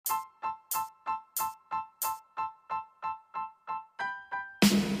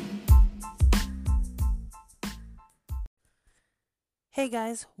Hey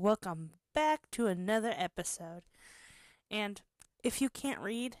guys, welcome back to another episode. And if you can't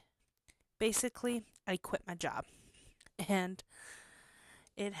read, basically, I quit my job. And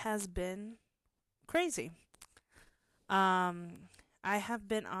it has been crazy. Um, I have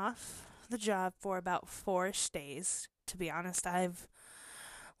been off the job for about 4-ish days. To be honest, I've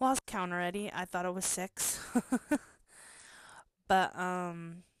lost count already. I thought it was 6. But,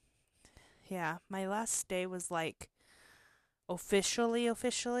 yeah, my last day was like officially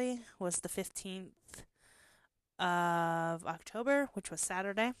was the 15th of October, which was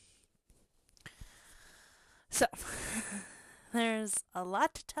Saturday. So, there's a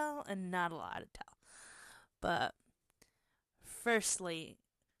lot to tell and not a lot to tell. But, firstly,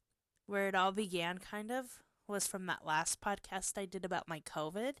 where it all began, kind of, was from that last podcast I did about my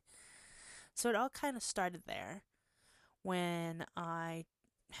COVID. So, it all kind of started there when I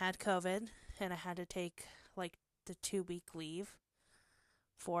had COVID and I had to take like the 2 week leave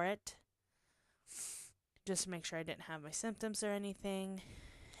for it just to make sure I didn't have my symptoms or anything.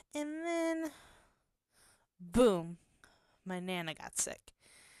 And then, boom, my Nana got sick.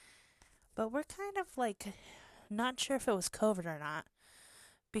 But we're kind of like not sure if it was COVID or not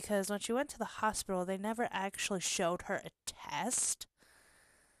because when she went to the hospital, they never actually showed her a test.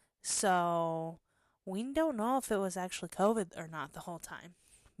 So we don't know if it was actually COVID or not the whole time.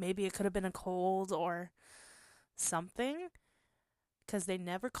 Maybe it could have been a cold or something because they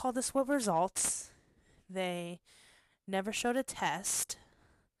never called us with results. They never showed a test.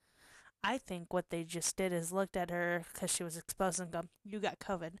 I think what they just did is looked at her because she was exposed and go, "You got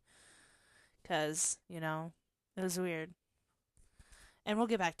COVID." Because, it was weird. And we'll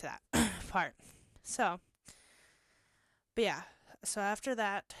get back to that part. So, but yeah, so after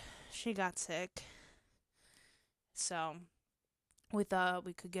that, she got sick. So, we thought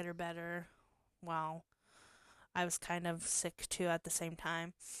we could get her better. Well, I was kind of sick too at the same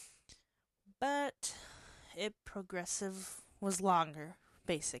time. But it progressive was longer,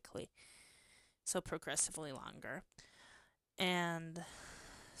 basically. So, progressively longer. And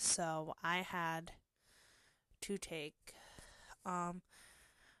so I had to take um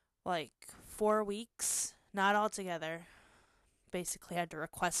like 4 weeks, not all together. Basically, I had to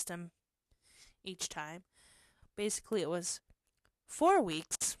request them each time. Basically, it was 4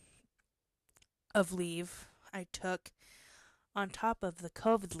 weeks of leave I took on top of the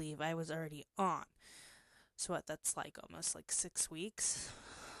COVID leave I was already on. So what? That's like almost like 6 weeks.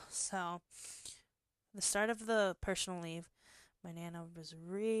 So the start of the personal leave, my Nana was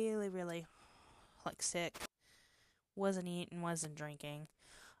really, really like sick. Wasn't eating, wasn't drinking.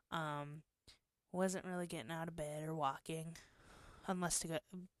 Um, wasn't really getting out of bed or walking, unless to go,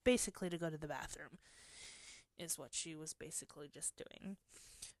 basically to go to the bathroom, is what she was basically just doing.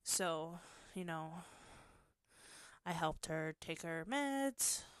 So, you know, I helped her take her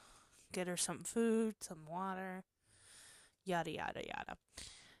meds, get her some food, some water, yada yada yada.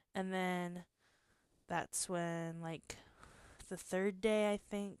 And then that's when, like, the third day, I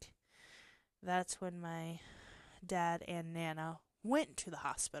think, that's when my dad and Nana went to the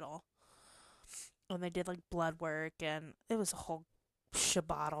hospital. And they did, like, blood work, and it was a whole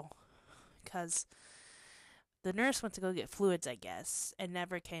shabaddle. Because the nurse went to go get fluids, I guess, and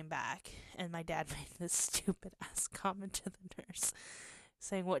never came back. And my dad made this stupid ass comment to the nurse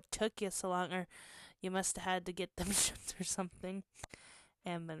saying, "What took you so long?" Or, "You must have had to get them shots or something."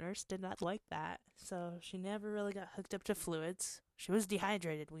 And the nurse did not like that. So she never really got hooked up to fluids. She was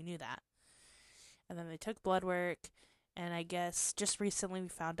dehydrated, we knew that. And then they took blood work. And I guess just recently we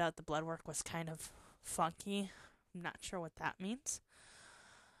found out the blood work was kind of funky. I'm not sure what that means.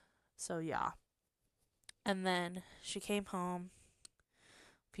 So yeah. And then she came home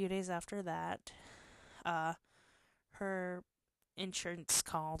a few days after that. Uh, her insurance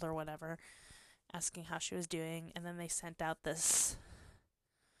called or whatever, asking how she was doing, and then they sent out this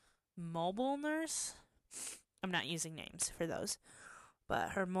mobile nurse. I'm not using names for those, but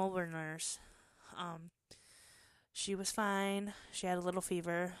her mobile nurse, um, she was fine. She had a little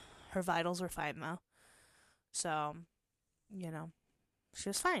fever. Her vitals were fine though, so you know she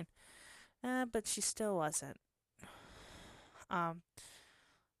was fine. But she still wasn't. Um,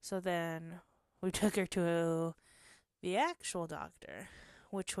 so then we took her to the actual doctor,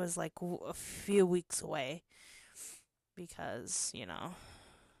 which was like a few weeks away because,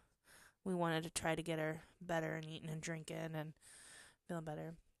 we wanted to try to get her better and eating and drinking and feeling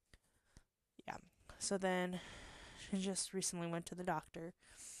better. Yeah. So then she just recently went to the doctor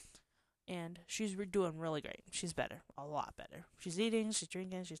and she's doing really great. She's better, a lot better. She's eating, she's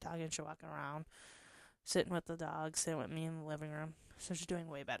drinking, she's talking, she's walking around, sitting with the dog, sitting with me in the living room. So she's doing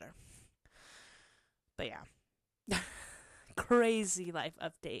way better. But yeah. Crazy life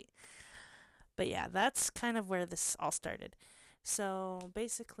update. But yeah, that's kind of where this all started. So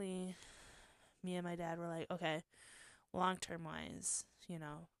basically, me and my dad were like, okay, long term wise,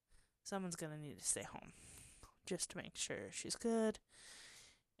 someone's gonna need to stay home just to make sure she's good.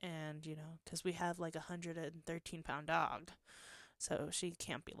 And, because we have like a 113-pound dog, so she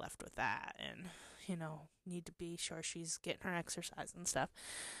can't be left with that. And, need to be sure she's getting her exercise and stuff.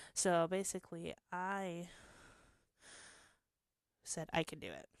 So basically, I said I could do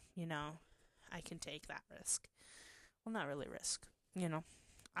it. I can take that risk. Well, not really risk.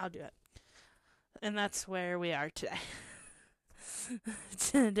 I'll do it. And that's where we are today.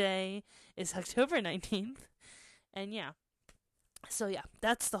 Today is October 19th. And yeah. So yeah,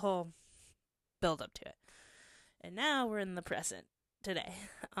 that's the whole build up to it. And now we're in the present today.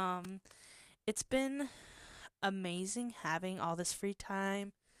 It's been amazing having all this free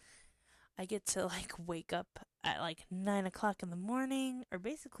time. I get to like wake up at like 9 o'clock in the morning, or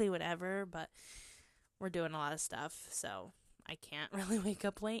basically whatever, but we're doing a lot of stuff, so I can't really wake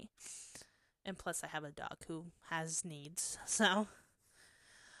up late. And plus I have a dog who has needs. So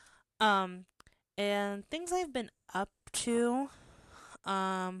and things I've been up to,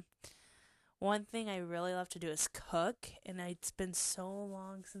 one thing I really love to do is cook, and it's been so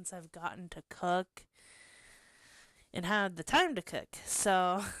long since I've gotten to cook and had the time to cook.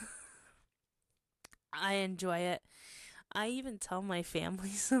 So I enjoy it. I even tell my family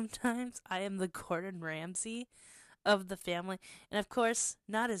sometimes I am the Gordon Ramsay of the family. And of course,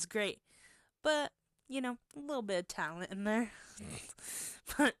 not as great, but, a little bit of talent in there.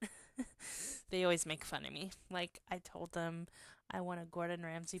 But they always make fun of me. Like, I told them I want a Gordon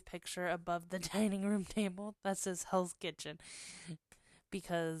Ramsay picture above the dining room table that says Hell's Kitchen.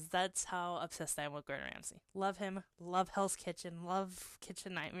 Because that's how obsessed I am with Gordon Ramsay. Love him, love Hell's Kitchen, love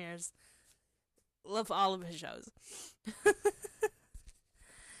Kitchen Nightmares, love all of his shows.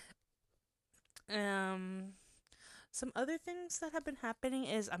 Some other things that have been happening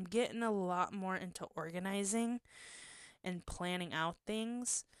is I'm getting a lot more into organizing and planning out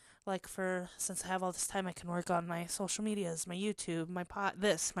things. Like since I have all this time, I can work on my social medias, my YouTube, my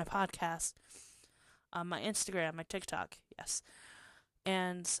podcast, my Instagram, my TikTok, yes.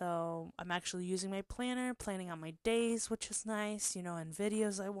 And so I'm actually using my planner, planning out my days, which is nice, and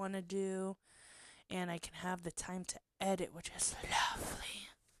videos I want to do. And I can have the time to edit, which is lovely.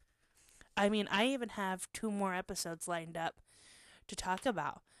 I mean, I even have 2 more episodes lined up to talk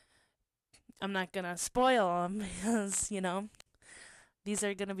about. I'm not going to spoil them because, these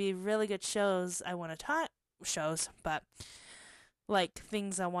are going to be really good shows I want to talk but like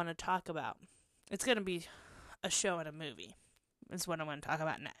things I want to talk about. It's going to be a show and a movie is what I want to talk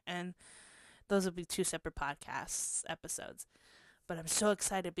about. And those will be 2 separate podcasts episodes. But I'm so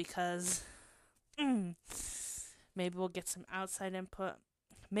excited because maybe we'll get some outside input.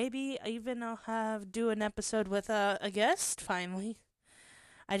 Maybe even I'll do an episode with a guest finally.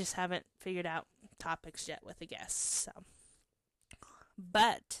 I just haven't figured out topics yet with a guest. So,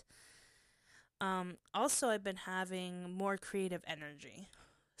 but also I've been having more creative energy,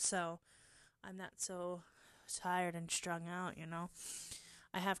 so I'm not so tired and strung out.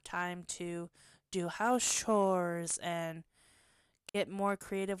 I have time to do house chores and get more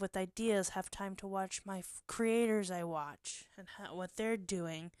creative with ideas, have time to watch my creators I watch and what they're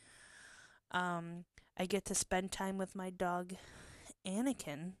doing. I get to spend time with my dog,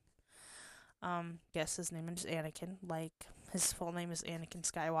 Anakin. Yes, his name is Anakin. Like, his full name is Anakin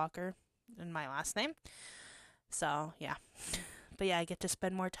Skywalker, and my last name. So, yeah. But yeah, I get to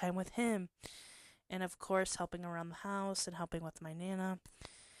spend more time with him. And of course, helping around the house and helping with my Nana.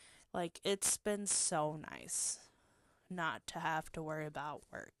 Like, it's been so nice not to have to worry about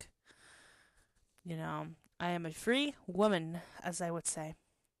work. I am a free woman, as I would say.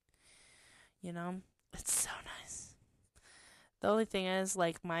 It's so nice. The only thing is,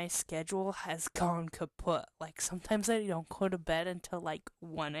 like, my schedule has gone kaput. Like, sometimes I don't go to bed until, like,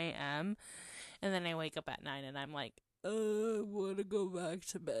 1 a.m. And then I wake up at 9 and I'm like, I want to go back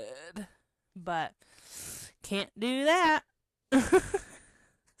to bed. But can't do that.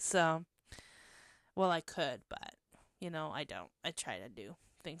 So, well, I could, but, I don't. I try to do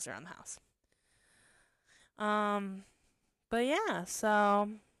things around the house. But yeah, so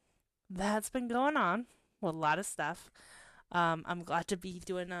that's been going on with a lot of stuff. I'm glad to be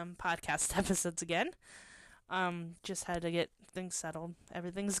doing podcast episodes again. Just had to get things settled.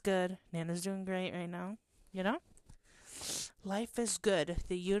 Everything's good. Nana's doing great right now. Life is good.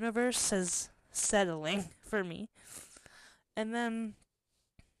 The universe is settling for me. And then,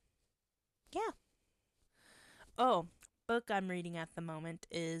 yeah. Oh, book I'm reading at the moment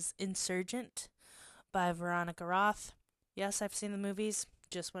is Insurgent by Veronica Roth. Yes, I've seen the movies.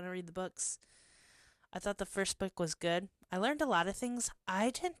 Just want to read the books. I thought the first book was good. I learned a lot of things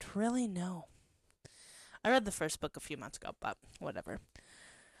I didn't really know. I read the first book a few months ago, but whatever.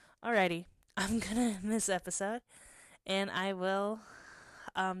 Alrighty, I'm gonna end this episode, and I will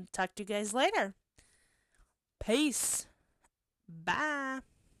talk to you guys later. Peace. Bye.